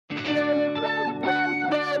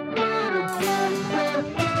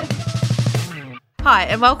Hi,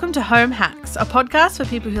 and welcome to Home Hacks, a podcast for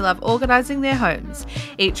people who love organising their homes.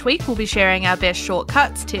 Each week, we'll be sharing our best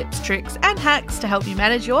shortcuts, tips, tricks, and hacks to help you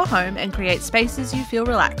manage your home and create spaces you feel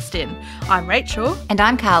relaxed in. I'm Rachel. And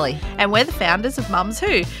I'm Carly. And we're the founders of Mums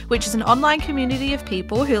Who, which is an online community of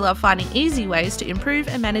people who love finding easy ways to improve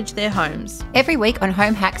and manage their homes. Every week on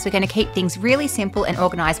Home Hacks, we're going to keep things really simple and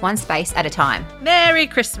organise one space at a time. Merry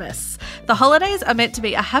Christmas! The holidays are meant to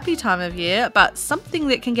be a happy time of year, but something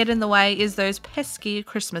that can get in the way is those pesky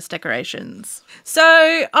Christmas decorations. So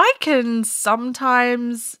I can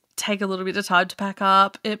sometimes take a little bit of time to pack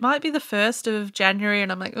up. It might be the 1st of January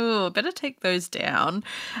and I'm like, oh, better take those down.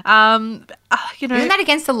 Isn't that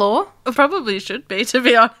against the law? Probably should be, to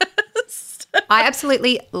be honest. I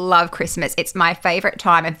absolutely love Christmas. It's my favourite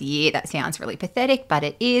time of the year. That sounds really pathetic, but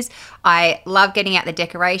it is. I love getting out the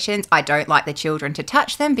decorations. I don't like the children to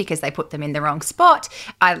touch them because they put them in the wrong spot.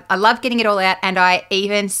 I love getting it all out, and I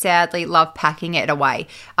even sadly love packing it away.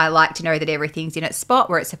 I like to know that everything's in its spot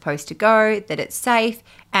where it's supposed to go, that it's safe,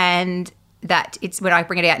 and that it's when I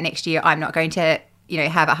bring it out next year, I'm not going to,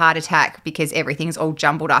 have a heart attack because everything's all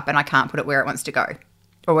jumbled up and I can't put it where it wants to go.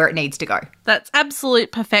 Or where it needs to go. That's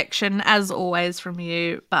absolute perfection, as always, from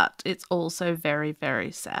you, but it's also very,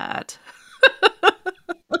 very sad.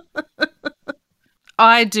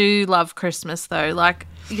 I do love Christmas, though.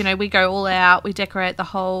 We go all out, we decorate the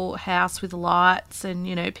whole house with lights,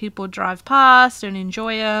 and, people drive past and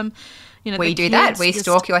enjoy them. We do that. We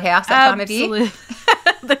stalk your house that time of year.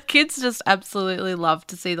 The kids just absolutely love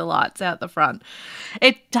to see the lights out the front.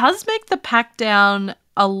 It does make the pack down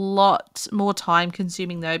a lot more time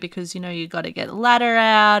consuming though, because you got to get a ladder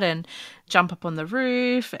out and jump up on the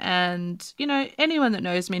roof, and anyone that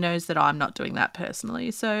knows me knows that I'm not doing that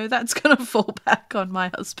personally, so that's going to fall back on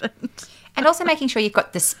my husband. And also making sure you've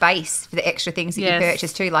got the space for the extra things that you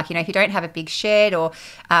purchase too, like if you don't have a big shed or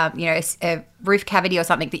a roof cavity or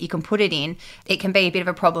something that you can put it in, it can be a bit of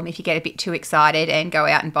a problem if you get a bit too excited and go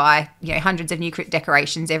out and buy hundreds of new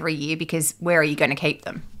decorations every year, because where are you going to keep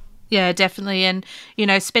them? Yeah, definitely. And,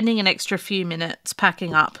 spending an extra few minutes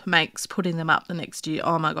packing up makes putting them up the next year,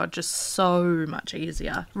 oh my God, just so much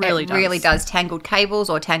easier. Really does. Tangled cables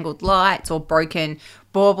or tangled lights or broken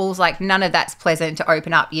baubles, none of that's pleasant to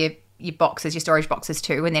open up your boxes, your storage boxes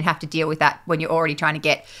too, and then have to deal with that when you're already trying to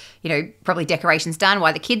get, probably decorations done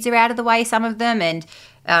while the kids are out of the way, some of them. And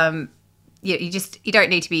you don't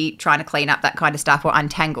need to be trying to clean up that kind of stuff or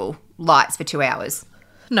untangle lights for 2 hours.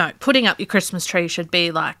 No, putting up your Christmas tree should be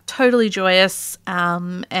totally joyous,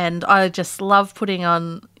 and I just love putting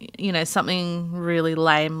on, something really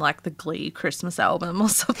lame like the Glee Christmas album or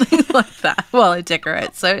something like that while I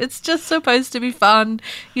decorate. So it's just supposed to be fun.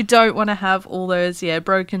 You don't want to have all those,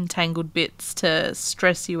 broken, tangled bits to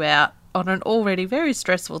stress you out on an already very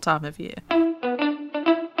stressful time of year.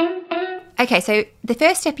 Okay, so the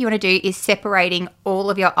first step you want to do is separating all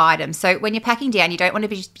of your items. So when you're packing down, you don't want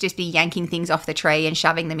to just be yanking things off the tree and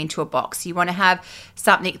shoving them into a box. You want to have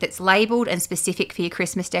something that's labelled and specific for your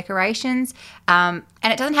Christmas decorations. And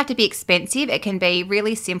it doesn't have to be expensive. It can be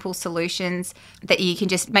really simple solutions that you can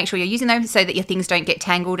just make sure you're using them so that your things don't get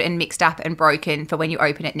tangled and mixed up and broken for when you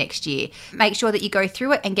open it next year. Make sure that you go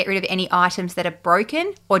through it and get rid of any items that are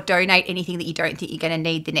broken, or donate anything that you don't think you're going to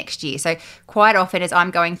need the next year. So quite often as I'm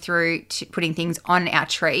going through putting things on our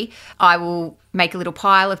tree, I will make a little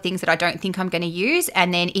pile of things that I don't think I'm going to use,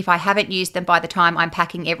 and then if I haven't used them by the time I'm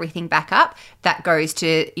packing everything back up, that goes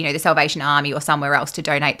to the Salvation Army or somewhere else to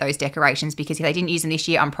donate those decorations, because if they didn't use them this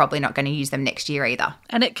year, I'm probably not going to use them next year either.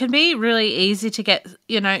 And it can be really easy to get,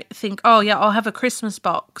 think, oh yeah, I'll have a Christmas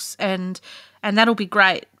box and that'll be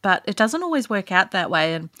great, but it doesn't always work out that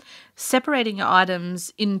way. And separating your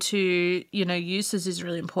items into, uses is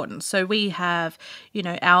really important. So we have,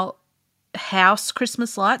 our house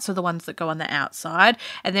Christmas lights are the ones that go on the outside,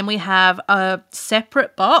 and then we have a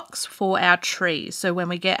separate box for our tree. So when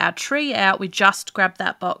we get our tree out, we just grab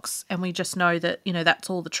that box and we just know that that's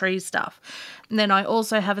all the tree stuff. And then I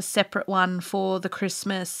also have a separate one for the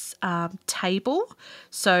Christmas table,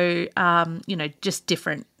 so just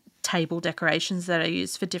different table decorations that I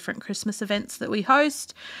use for different Christmas events that we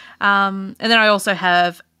host. And then I also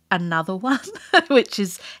have another one, which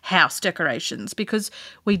is house decorations, because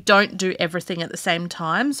we don't do everything at the same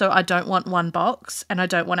time. So I don't want one box and I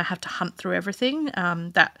don't want to have to hunt through everything.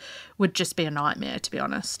 That would just be a nightmare, to be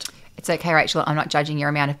honest. It's okay, Rachel. I'm not judging your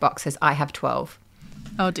amount of boxes. I have 12.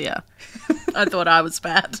 Oh dear. I thought I was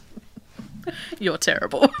bad. You're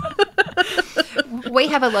terrible. We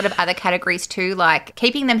have a lot of other categories too, like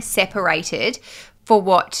keeping them separated for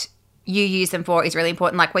what you use them for is really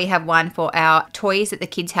important. Like we have one for our toys that the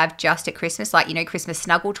kids have just at Christmas, like, Christmas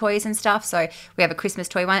snuggle toys and stuff. So we have a Christmas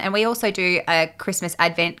toy one, and we also do a Christmas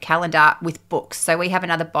advent calendar with books. So we have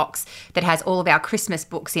another box that has all of our Christmas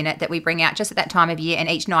books in it that we bring out just at that time of year, and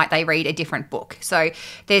each night they read a different book. So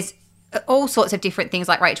there's all sorts of different things,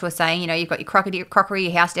 like Rachel was saying. You've got your crockery,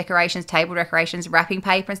 your house decorations, table decorations, wrapping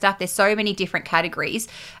paper and stuff. There's so many different categories.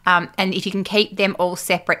 And if you can keep them all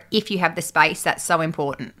separate, if you have the space, that's so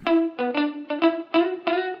important.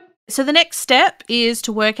 So the next step is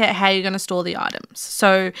to work out how you're going to store the items.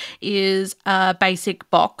 So is a basic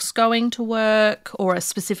box going to work, or a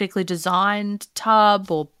specifically designed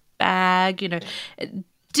tub or bag?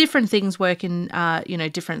 Different things work in,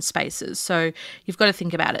 different spaces. So you've got to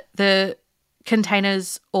think about it. The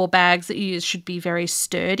containers or bags that you use should be very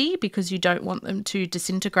sturdy, because you don't want them to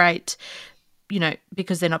disintegrate,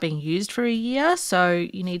 because they're not being used for a year. So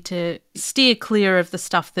you need to steer clear of the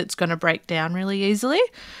stuff that's going to break down really easily.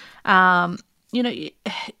 You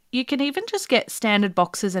can even just get standard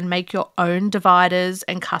boxes and make your own dividers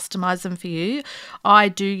and customize them for you. I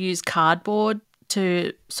do use cardboard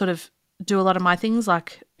to sort of do a lot of my things,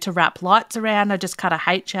 like to wrap lights around. I just cut a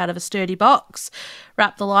H out of a sturdy box,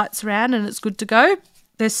 wrap the lights around, and it's good to go.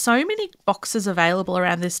 There's so many boxes available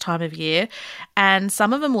around this time of year, and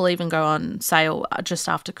some of them will even go on sale just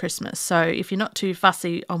after Christmas. So if you're not too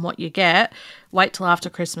fussy on what you get, wait till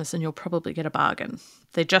after Christmas and you'll probably get a bargain.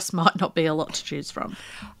 There just might not be a lot to choose from.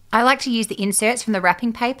 I like to use the inserts from the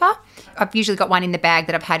wrapping paper. I've usually got one in the bag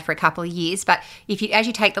that I've had for a couple of years, but as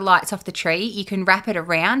you take the lights off the tree, you can wrap it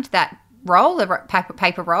around that roll, the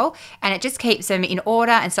paper roll, and it just keeps them in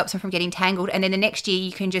order and stops them from getting tangled. And then the next year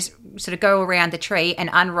you can just sort of go around the tree and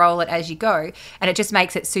unroll it as you go, and it just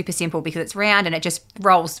makes it super simple because it's round and it just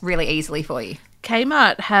rolls really easily for you.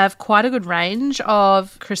 Kmart have quite a good range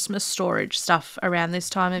of Christmas storage stuff around this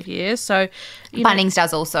time of year. So Bunnings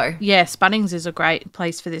does also. Yes, Bunnings is a great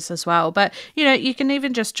place for this as well. But, you can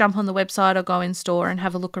even just jump on the website or go in store and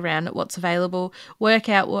have a look around at what's available, work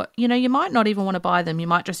out what, you might not even want to buy them. You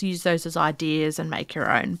might just use those as ideas and make your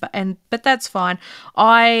own. But that's fine.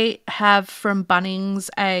 I have from Bunnings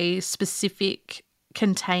a specific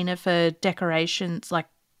container for decorations, like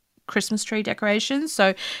Christmas tree decorations.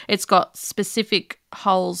 So it's got specific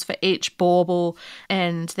holes for each bauble,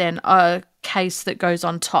 and then a case that goes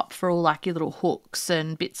on top for all like your little hooks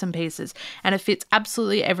and bits and pieces, and it fits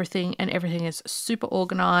absolutely everything, and everything is super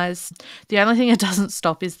organized. The only thing it doesn't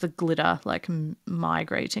stop is the glitter like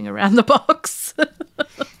migrating around the box.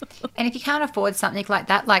 And if you can't afford something like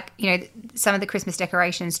that, like, some of the Christmas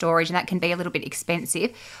decoration storage, and that can be a little bit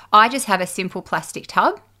expensive, I just have a simple plastic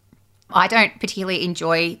tub. I don't particularly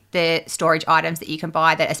enjoy the storage items that you can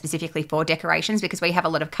buy that are specifically for decorations, because we have a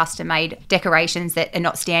lot of custom-made decorations that are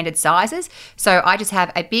not standard sizes. So I just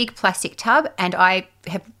have a big plastic tub, and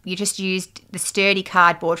you just used the sturdy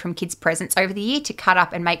cardboard from kids' presents over the year to cut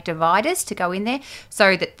up and make dividers to go in there,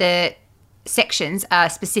 so that the sections are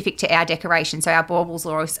specific to our decoration. So our baubles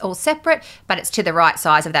are all separate, but it's to the right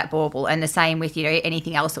size of that bauble. And the same with,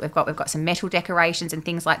 anything else that we've got. We've got some metal decorations and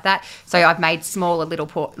things like that. So I've made smaller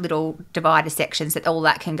little divider sections that all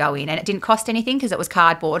that can go in. And it didn't cost anything because it was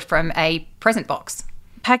cardboard from a present box.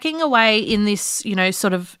 Packing away in this,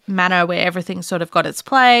 sort of manner where everything's sort of got its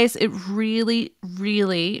place, it really,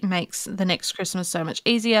 really makes the next Christmas so much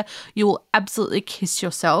easier. You will absolutely kiss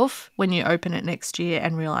yourself when you open it next year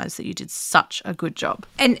and realise that you did such a good job.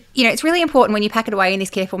 And, it's really important when you pack it away in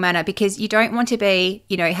this careful manner, because you don't want to be,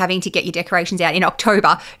 having to get your decorations out in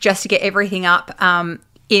October just to get everything up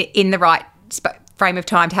in the right frame of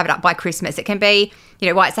time to have it up by Christmas. It can be,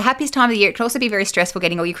 why it's the happiest time of the year. It can also be very stressful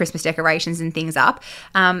getting all your Christmas decorations and things up.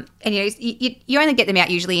 And, you only get them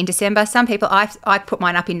out usually in December. Some people, I put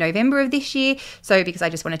mine up in November of this year, so because I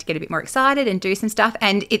just wanted to get a bit more excited and do some stuff.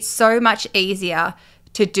 And it's so much easier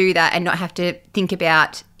to do that and not have to think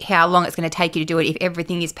about how long it's going to take you to do it if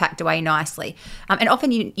everything is packed away nicely. And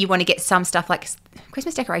often you want to get some stuff, like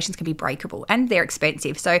Christmas decorations can be breakable and they're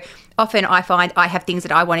expensive. So often I find I have things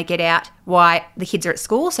that I want to get out while the kids are at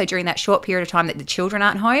school. So during that short period of time that the children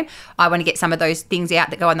aren't home, I want to get some of those things out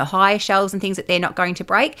that go on the higher shelves and things that they're not going to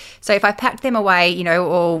break. So if I packed them away,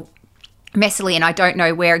 all messily and I don't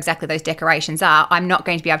know where exactly those decorations are, I'm not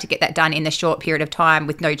going to be able to get that done in the short period of time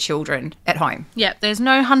with no children at home. Yeah, there's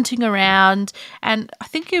no hunting around. And I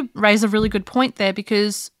think you raise a really good point there,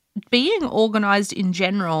 because being organised in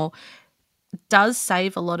general does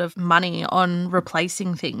save a lot of money on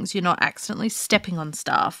replacing things. You're not accidentally stepping on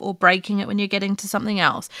stuff or breaking it when you're getting to something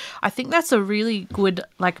else. I think that's a really good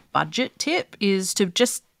budget tip, is to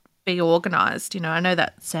just be organised. I know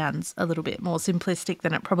that sounds a little bit more simplistic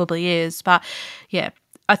than it probably is, but yeah,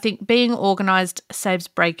 I think being organised saves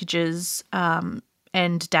breakages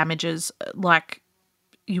and damages like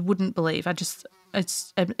you wouldn't believe.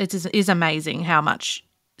 It is amazing how much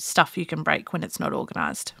stuff you can break when it's not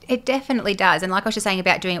organised. It definitely does. And like I was just saying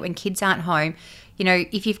about doing it when kids aren't home, you know,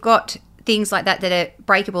 if you've got things like that are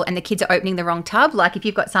breakable and the kids are opening the wrong tub, like if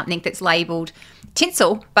you've got something that's labelled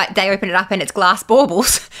tinsel but they open it up and it's glass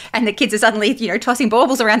baubles and the kids are suddenly, you know, tossing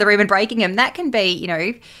baubles around the room and breaking them, that can be, you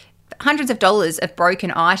know, hundreds of dollars of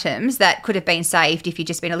broken items that could have been saved if you'd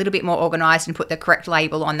just been a little bit more organised and put the correct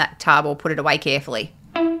label on that tub or put it away carefully.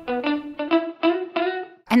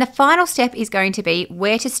 And the final step is going to be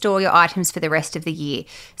where to store your items for the rest of the year.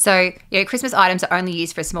 So, you know, Christmas items are only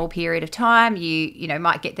used for a small period of time. You know,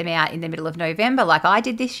 might get them out in the middle of November like I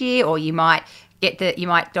did this year, or you might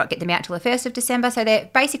not get them out till the 1st of December. So they're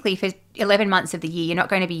basically for 11 months of the year, you're not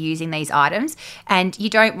going to be using these items, and you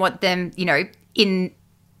don't want them, you know, in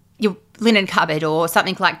your linen cupboard or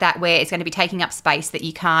something like that where it's going to be taking up space that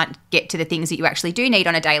you can't get to the things that you actually do need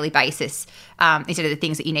on a daily basis instead of the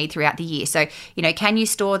things that you need throughout the year. So, you know, can you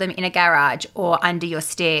store them in a garage or under your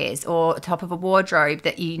stairs or top of a wardrobe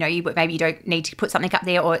that, you know, maybe you don't need to put something up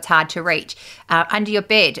there or it's hard to reach. Under your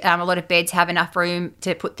bed, a lot of beds have enough room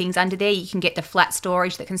to put things under there. You can get the flat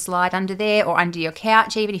storage that can slide under there, or under your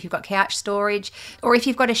couch even if you've got couch storage. Or if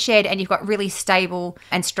you've got a shed and you've got really stable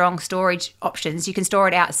and strong storage options, you can store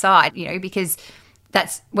it outside, you know, because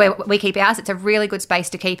that's where we keep ours. It's a really good space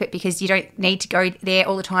to keep it because you don't need to go there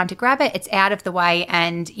all the time to grab it. It's out of the way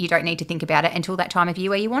and you don't need to think about it until that time of year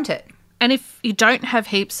where you want it. And if you don't have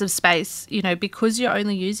heaps of space, you know, because you're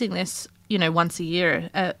only using this, you know, once a year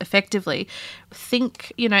effectively,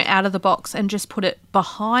 think, you know, out of the box and just put it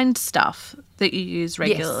behind stuff that you use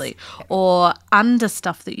regularly. Yes. Or under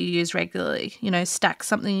stuff that you use regularly. You know, stack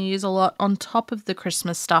something you use a lot on top of the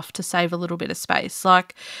Christmas stuff to save a little bit of space.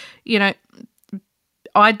 Like, you know,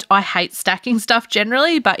 I hate stacking stuff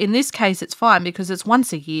generally, but in this case it's fine because it's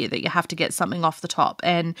once a year that you have to get something off the top,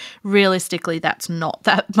 and realistically that's not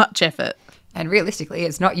that much effort. And realistically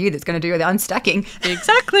it's not you that's going to do the unstacking.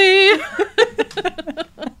 Exactly.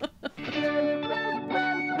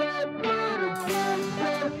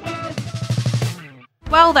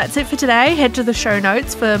 Well, that's it for today. Head to the show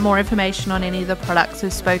notes for more information on any of the products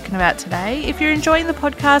we've spoken about today. If you're enjoying the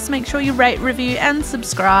podcast, make sure you rate, review and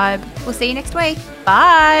subscribe. We'll see you next week.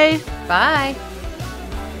 Bye. Bye.